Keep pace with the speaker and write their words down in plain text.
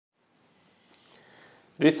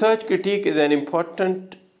Research critique is an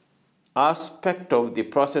important aspect of the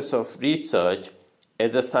process of research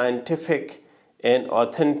as a scientific and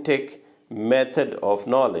authentic method of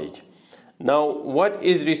knowledge. Now, what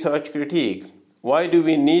is research critique? Why do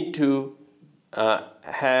we need to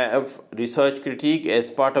have research critique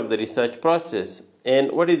as part of the research process?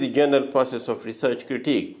 And what is the general process of research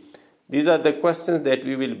critique? These are the questions that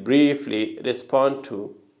we will briefly respond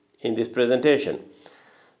to in this presentation.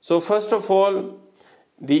 So first of all,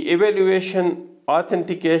 the evaluation,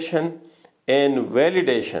 authentication, and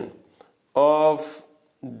validation of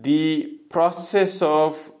the process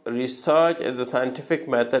of research as a scientific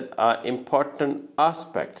method are important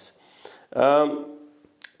aspects. And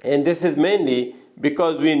this is mainly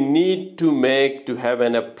because we need to have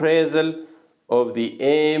an appraisal of the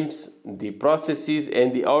aims, the processes,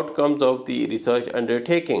 and the outcomes of the research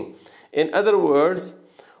undertaking. In other words,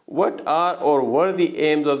 what are or were the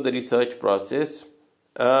aims of the research process?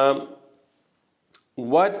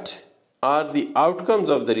 What are the outcomes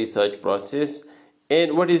of the research process,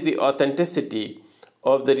 and what is the authenticity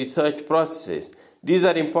of the research process? These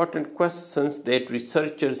are important questions that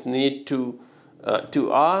researchers need to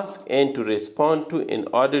ask and to respond to in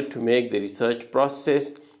order to make the research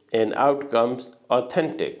process and outcomes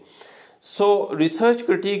authentic. So research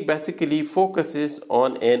critique basically focuses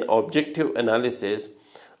on an objective analysis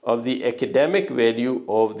of the academic value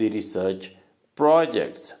of the research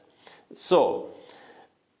projects. So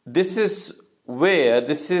this is where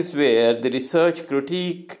the research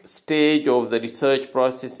critique stage of the research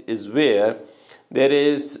process is where there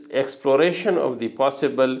is exploration of the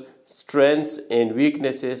possible strengths and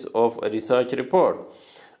weaknesses of a research report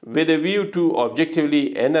with a view to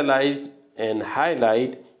objectively analyze and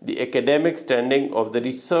highlight the academic standing of the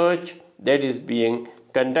research that is being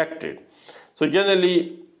conducted. So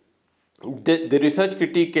generally, the research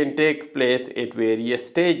critique can take place at various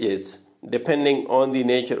stages depending on the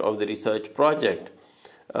nature of the research project.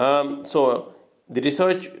 So the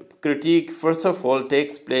research critique first of all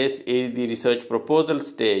takes place in the research proposal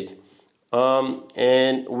stage,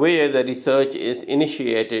 and where the research is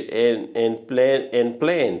initiated and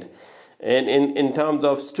planned. And in terms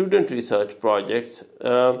of student research projects,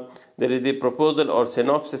 there is the proposal or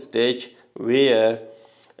synopsis stage where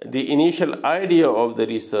the initial idea of the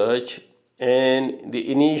research and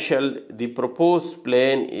the proposed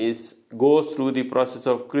plan goes through the process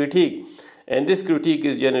of critique, and this critique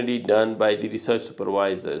is generally done by the research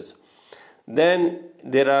supervisors. Then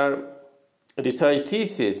there are research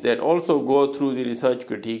theses that also go through the research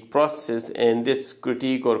critique process, and this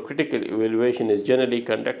critique or critical evaluation is generally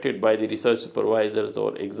conducted by the research supervisors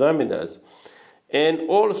or examiners. And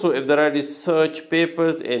also, if there are research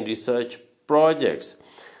papers and research projects,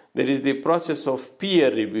 there is the process of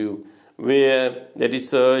peer review, where the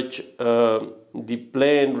research, the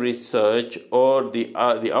planned research or the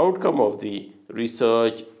outcome of the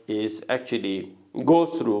research is actually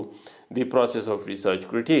goes through the process of research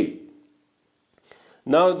critique.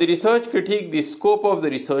 Now the research critique, the scope of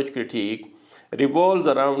the research critique revolves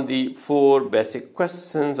around the four basic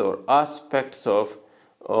questions or aspects of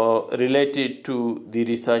related to the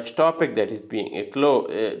research topic that is being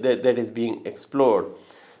explored.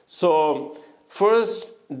 So first,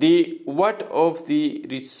 the what of the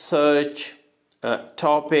research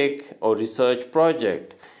topic or research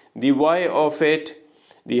project, the why of it,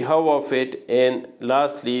 the how of it, and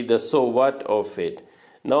lastly the so what of it.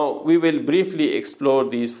 Now we will briefly explore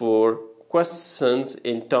these four questions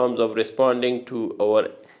in terms of responding to our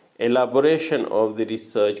elaboration of the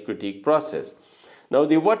research critique process. Now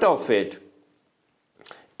the what of it,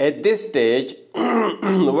 at this stage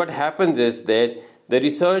what happens is that the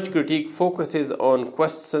research critique focuses on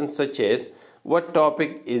questions such as what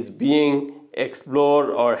topic is being explored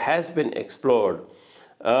or has been explored,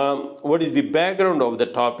 what is the background of the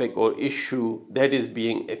topic or issue that is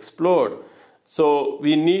being explored. So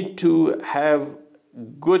we need to have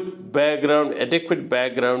good background, adequate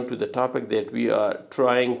background to the topic that we are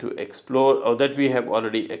trying to explore or that we have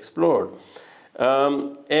already explored.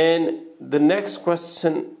 And the next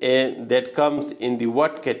question that comes in the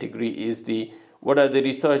what category is what are the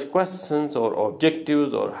research questions or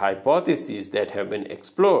objectives or hypotheses that have been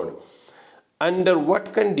explored? Under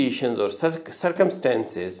what conditions or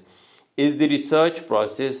circumstances is the research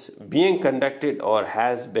process being conducted or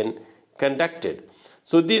has been conducted?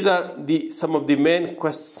 So these are some of the main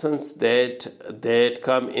questions that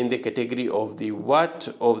come in the category of the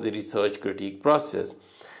what of the research critique process.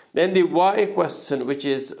 Then the why question, which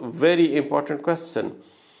is a very important question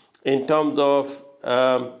in terms of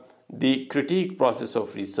the critique process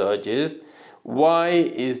of research, is why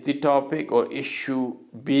is the topic or issue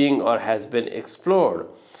being or has been explored.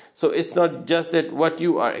 So it's not just that what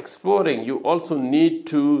you are exploring, you also need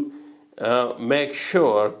to make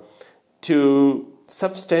sure to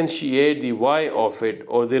substantiate the why of it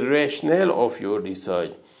or the rationale of your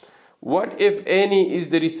research. What, if any, is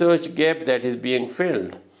the research gap that is being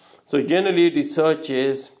filled? So generally research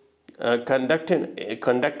is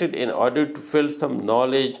conducted in order to fill some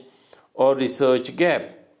knowledge or research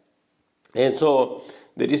gap. And so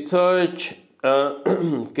the research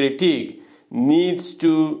critique needs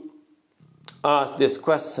to ask this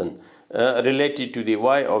question related to the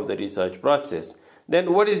why of the research process.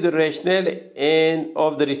 Then what is the rationale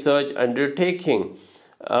of the research undertaking?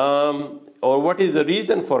 Or what is the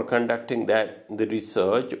reason for conducting the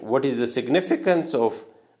research? What is the significance of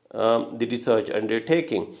the research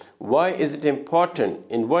undertaking? Why is it important?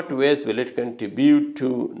 In what ways will it contribute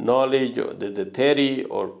to knowledge or the theory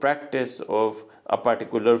or practice of a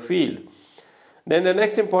particular field? Then the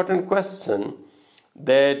next important question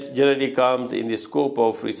that generally comes in the scope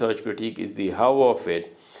of research critique is the how of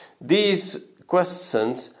it. These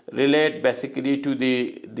questions relate basically to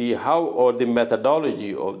the how or the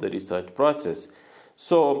methodology of the research process.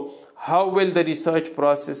 So how will the research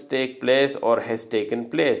process take place or has taken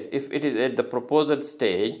place? If it is at the proposal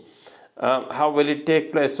stage, how will it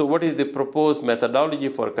take place? So what is the proposed methodology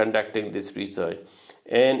for conducting this research?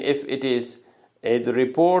 And if it is at the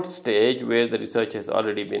report stage where the research has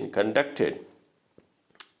already been conducted,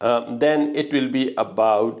 then it will be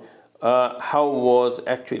about how was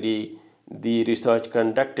actually the research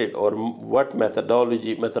conducted or what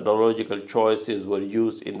methodological choices were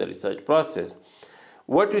used in the research process.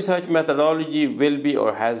 What research methodology will be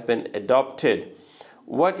or has been adopted?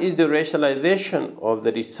 What is the rationalization of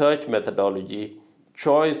the research methodology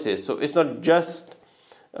choices? So it's not just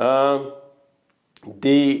the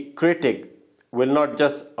critic will not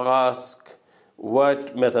just ask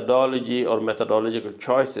what methodology or methodological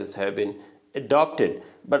choices have been adopted,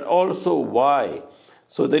 but also why.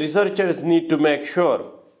 So the researchers need to make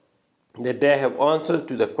sure that they have answers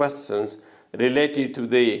to the questions related to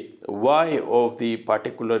the why of the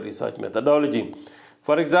particular research methodology.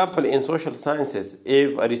 For example, in social sciences,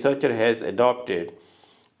 if a researcher has adopted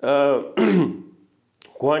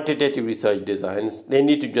quantitative research designs, they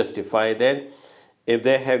need to justify that. If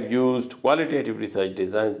they have used qualitative research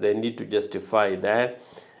designs, they need to justify that.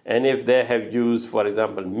 And if they have used, for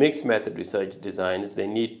example, mixed method research designs, they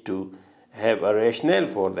need to have a rationale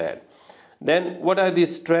for that. Then what are the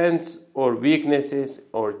strengths or weaknesses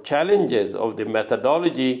or challenges of the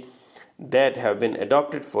methodology that have been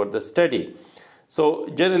adopted for the study? So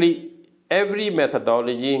generally, every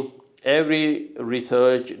methodology, every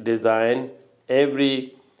research design,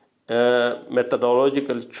 every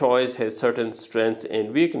methodological choice has certain strengths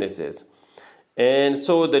and weaknesses. And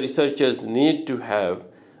so the researchers need to have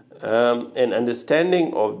an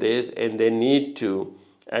understanding of this, and they need to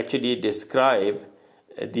actually describe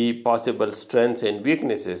the possible strengths and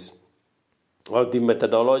weaknesses of the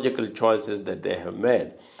methodological choices that they have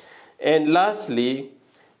made. And lastly,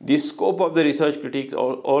 the scope of the research critiques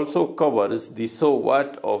also covers the so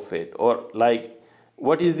what of it, or like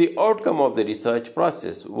what is the outcome of the research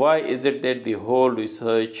process? Why is it that the whole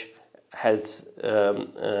research has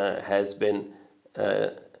been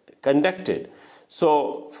conducted?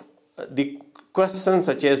 So the questions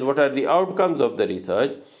such as what are the outcomes of the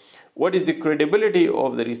research, what is the credibility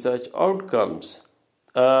of the research outcomes,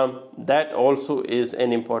 that also is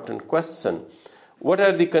an important question. What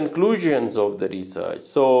are the conclusions of the research?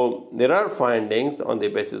 So there are findings on the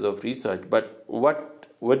basis of research, but what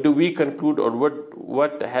do we conclude, or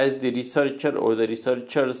what has the researcher or the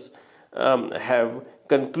researchers have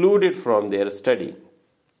concluded from their study?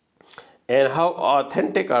 And how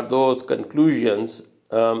authentic are those conclusions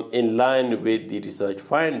in line with the research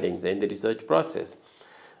findings and the research process?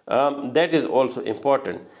 That is also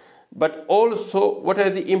important. But also, what are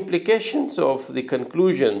the implications of the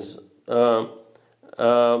conclusions of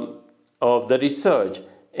the research,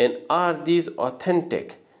 and are these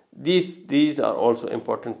authentic? These are also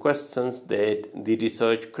important questions that the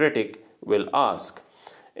research critic will ask.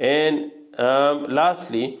 And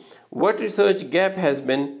lastly, what research gap has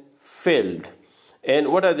been filled, and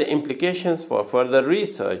what are the implications for further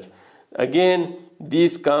research? Again,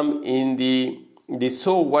 these come in the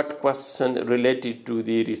so what question related to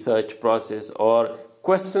the research process, or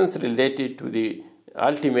questions related to the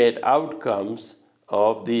ultimate outcomes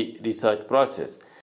of the research process.